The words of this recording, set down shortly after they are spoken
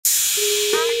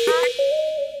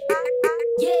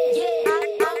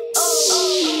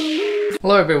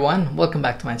Hello everyone, welcome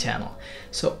back to my channel.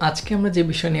 So আজকে আমরা যে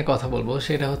বিষয় নিয়ে কথা বলবো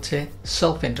সেটা হচ্ছে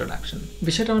সেলফ ইন্ট্রোডাকশন।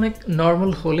 বিষয়টা অনেক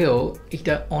নর্মাল হলেও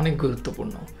এটা অনেক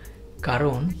গুরুত্বপূর্ণ,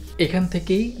 কারণ এখান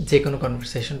থেকেই যে কোনো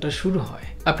কনভারসেশনটা শুরু হয়।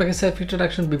 আপনাকে সেলফ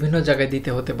ইন্ট্রোডাকশন বিভিন্ন জায়গায় দিতে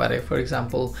হতে পারে। ফর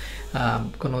এক্সাম্পল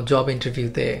কোনো জব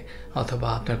ইন্টারভিউতে, অথবা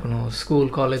আপনার কোনো স্কুল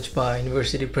কলেজ বা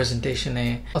ইউনিভার্সিটি প্রেজেন্টেশনে,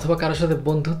 অথবা কারোর সাথে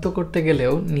বন্ধুত্ব করতে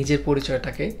গেলেও নিজের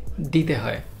পরিচয়টাকে দিতে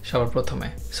হয় সবার প্রথমে।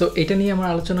 সো এটা নিয়ে আমার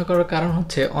আলোচনা করার কারণ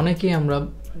হচ্ছে অনেকেই আমরা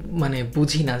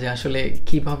বুঝি না যে আসলে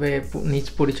কিভাবে নিজ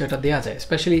পরিচয়টা দেওয়া যায়,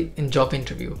 স্পেশালি ইন জব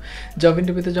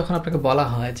ইন্টারভিউতে যখন আপনাকে বলা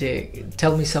হয় যে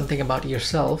tell me something about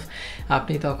yourself,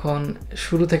 আপনি তখন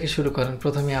শুরু থেকে শুরু করেন।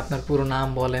 প্রথমে আপনার পুরো নাম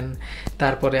বলেন,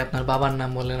 তারপরে আপনার বাবার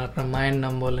নাম বলেন, আপনার মায়ের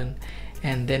নাম বলেন,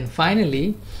 অ্যান্ড দেন ফাইনালি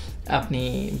আপনি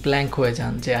ব্ল্যাঙ্ক হয়ে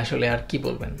যান যে আসলে আর কি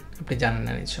বলবেন, আপনি জানেন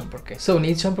না নিজ সম্পর্কে। সো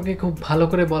নিজ সম্পর্কে খুব ভালো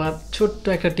করে বলার ছোট্ট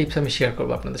একটা টিপস আমি শেয়ার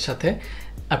করবো আপনাদের সাথে।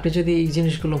 আপনি যদি এই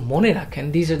জিনিসগুলো মনে রাখেন,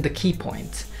 দিজ আর দ্য কি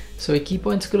পয়েন্টস। সো এই কি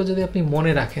পয়েন্টসগুলো যদি আপনি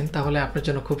মনে রাখেন, তাহলে আপনার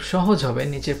জন্য খুব সহজ হবে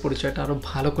নিজের পরিচয়টা আরও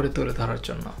ভালো করে তুলে ধরার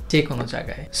জন্য যে কোনো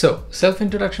জায়গায়। সো সেলফ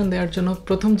ইন্ট্রোডাকশন দেওয়ার জন্য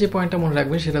প্রথম যে পয়েন্টটা মনে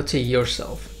রাখবেন সেটা হচ্ছে ইয়োর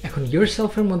সেলফ। এখন ইয়োর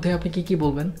সেলফের মধ্যে আপনি কি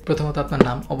বলবেন? প্রথমত আপনার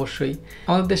নাম, অবশ্যই।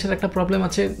 আমাদের দেশের একটা প্রবলেম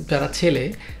আছে, যারা ছেলে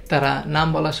তারা নাম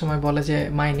বলার সময় বলে যে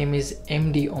মাই নেম ইজ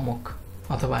এমডি অমুক,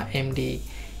 অথবা এমডি,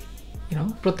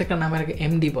 প্রত্যেকটা নামের আগে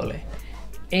এমডি বলে।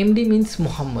 এমডি মিনস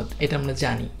মোহাম্মদ, এটা আমরা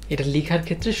জানি। এটা লেখার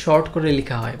ক্ষেত্রে শর্ট করে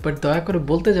লেখা হয়, বাট দয়া করে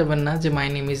বলতে যাবেন না যে my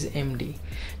name is MD,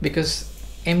 because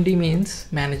MD means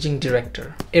managing director.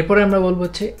 এরপরে আমরা বলবো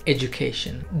হচ্ছে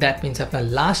এডুকেশন। দ্যাট মিনস আপনার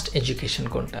লাস্ট এডুকেশন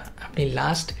কোনটা, আপনি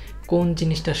লাস্ট কোন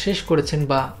জিনিসটা শেষ করেছেন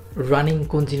বা রানিং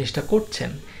কোন জিনিসটা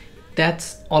করছেন। That's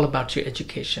all about your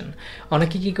education.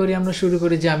 অনেকে কী করি, আমরা শুরু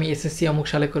করি যে আমি এসএসসি অমুক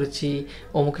সালে করেছি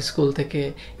অমুক স্কুল থেকে,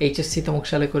 এইচএসসি তমুক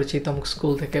সালে করেছি তমুক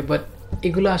স্কুল থেকে, বাট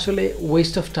এগুলো আসলে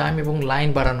ওয়েস্ট অফ টাইম এবং লাইন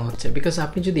বাড়ানো হচ্ছে। বিকজ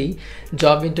আপনি যদি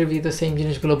জব ইন্টারভিউতে সেম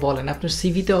জিনিসগুলো বলেন, আপনার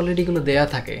সিভিতে অলরেডি এগুলো দেওয়া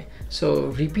থাকে, সো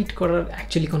রিপিট করার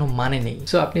অ্যাকচুয়ালি কোনো মানে নেই।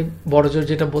 সো আপনি বড়জোর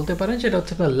যেটা বলতে পারেন সেটা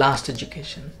হচ্ছে আপনার লাস্ট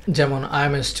এডুকেশন, যেমন I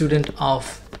M a student of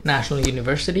national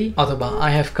university, অথবা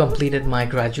I have completed my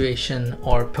graduation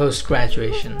or post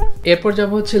graduation. এরপর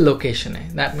যাবো হচ্ছে লোকেশনে।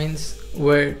 That means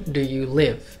war do you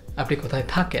leave, আপনি কোথায়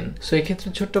থাকেন। সো এক্ষেত্রে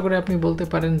ছোট্ট করে আপনি বলতে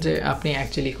পারেন যে আপনি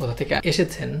অ্যাকচুয়ালি কোথা থেকে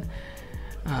এসেছেন,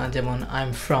 যেমন আই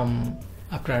এম ফ্রম,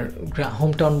 আপনার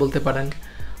হোম টাউন বলতে পারেন,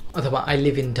 অথবা I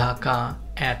live in Dhaka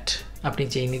at, আপনি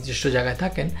যেই নির্দিষ্ট জায়গায়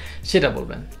থাকেন সেটা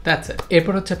বলবেন। That's it.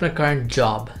 এরপর হচ্ছে আপনার কারেন্ট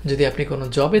জব। যদি আপনি কোনো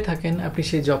জবে থাকেন, আপনি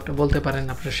সেই জবটা বলতে পারেন,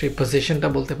 আপনার সেই পজিশনটা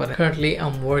বলতে পারেন। Currently I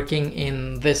am working in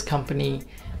this company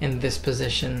in this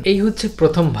position. এই হচ্ছে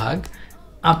প্রথম ভাগ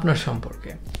আপনার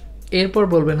সম্পর্কে। এরপর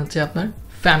বলবেন হচ্ছে আপনার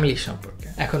ফ্যামিলি সম্পর্কে।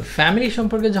 এখন ফ্যামিলি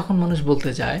সম্পর্কে যখন মানুষ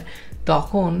বলতে যায়,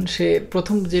 তখন সে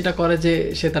প্রথম যেটা করে যে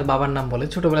সে তার বাবার নাম বলে।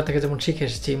 ছোটোবেলা থেকে যেমন শিখে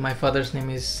এসেছি, my father's name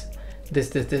is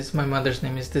this, my mother's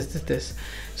name is this.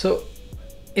 So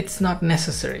it's not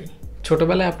necessary.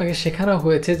 ছোটোবেলায় আপনাকে শেখানো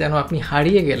হয়েছে যেন আপনি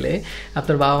হারিয়ে গেলে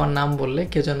আপনার বাবা মার নাম বললে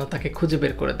কেউ যেন তাকে খুঁজে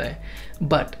বের করে দেয়,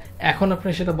 বাট এখন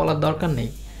আপনার সেটা বলার দরকার নেই।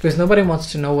 Because nobody wants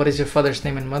to know what is your father's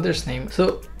name and mother's name. So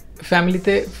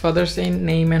ফ্যামিলিতে father's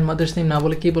name and mother's name না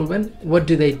বলে কি বলবেন, what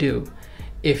do they do.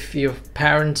 If your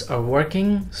parents are working,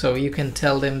 so you can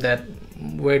tell them that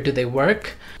where do they work,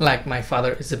 like my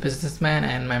father is a businessman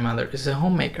and my mother is a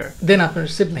homemaker. Then আপনার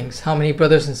siblings, how many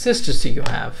brothers and sisters do you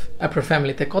have? আপনার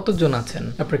ফ্যামিলিতে কতজন আছেন,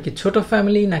 আপনার কি ছোট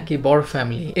family নাকি বড়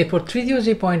ফ্যামিলি। এরপর তৃতীয়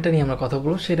যে পয়েন্টটা নিয়ে আমরা কথা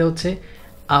বলবো সেটা হচ্ছে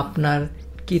আপনার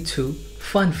কিছু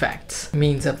ফান ফ্যাক্টস,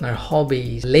 মিনস আপনার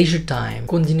হবিজ, লেজার টাইম,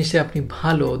 কোন জিনিসে আপনি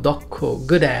ভালো, দক্ষ,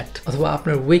 গুড অ্যাট, অথবা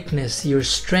আপনার weakness, your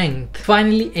strength,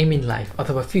 finally M in life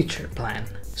অথবা ফিউচার প্ল্যান।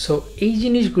 সো এই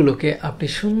জিনিসগুলোকে আপনি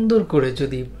সুন্দর করে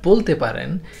যদি বলতে পারেন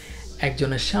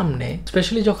একজনের সামনে,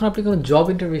 স্পেশালি যখন আপনি কোনো জব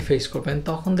ইন্টারভিউ ফেস করবেন,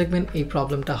 তখন দেখবেন এই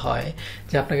প্রবলেমটা হয়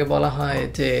যে আপনাকে বলা হয়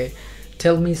যে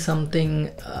tell me something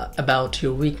about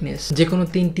your weakness. যে কোনো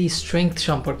তিনটি স্ট্রেংথ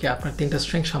সম্পর্কে, আপনার তিনটা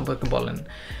স্ট্রেংথ সম্পর্কে বলেন,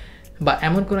 বা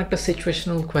এমন কোনো একটা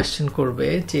সিচুয়েশনাল কোয়েশ্চেন করবে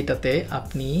যেটাতে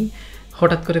আপনি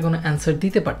হঠাৎ করে কোনো অ্যান্সার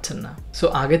দিতে পারছেন না। সো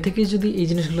আগে থেকে যদি এই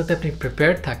জিনিসগুলোতে আপনি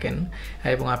প্রিপেয়ার থাকেন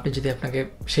এবং আপনি যদি আপনাকে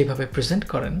সেইভাবে প্রেজেন্ট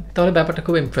করেন, তাহলে ব্যাপারটা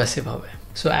খুব ইমপ্রেসিভ হবে।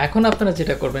 সো এখন আপনারা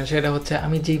যেটা করবেন সেটা হচ্ছে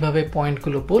আমি যেইভাবে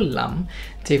পয়েন্টগুলো বললাম,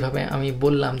 যেভাবে আমি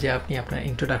বললাম যে আপনি আপনার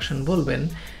ইন্ট্রোডাকশন বলবেন,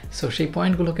 সো সেই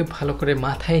পয়েন্টগুলোকে ভালো করে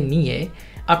মাথায় নিয়ে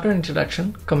আপনার ইন্ট্রোডাকশন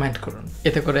কমেন্ট করুন।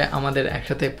 এতে করে আমাদের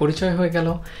একসাথে পরিচয় হয়ে গেল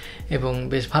এবং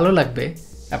বেশ ভালো লাগবে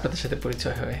আপনাদের সাথে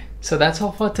পরিচয় হয়ে। So that's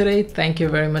all for today. Thank you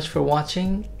very much for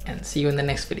watching and see you in the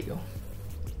next video.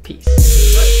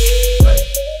 Peace.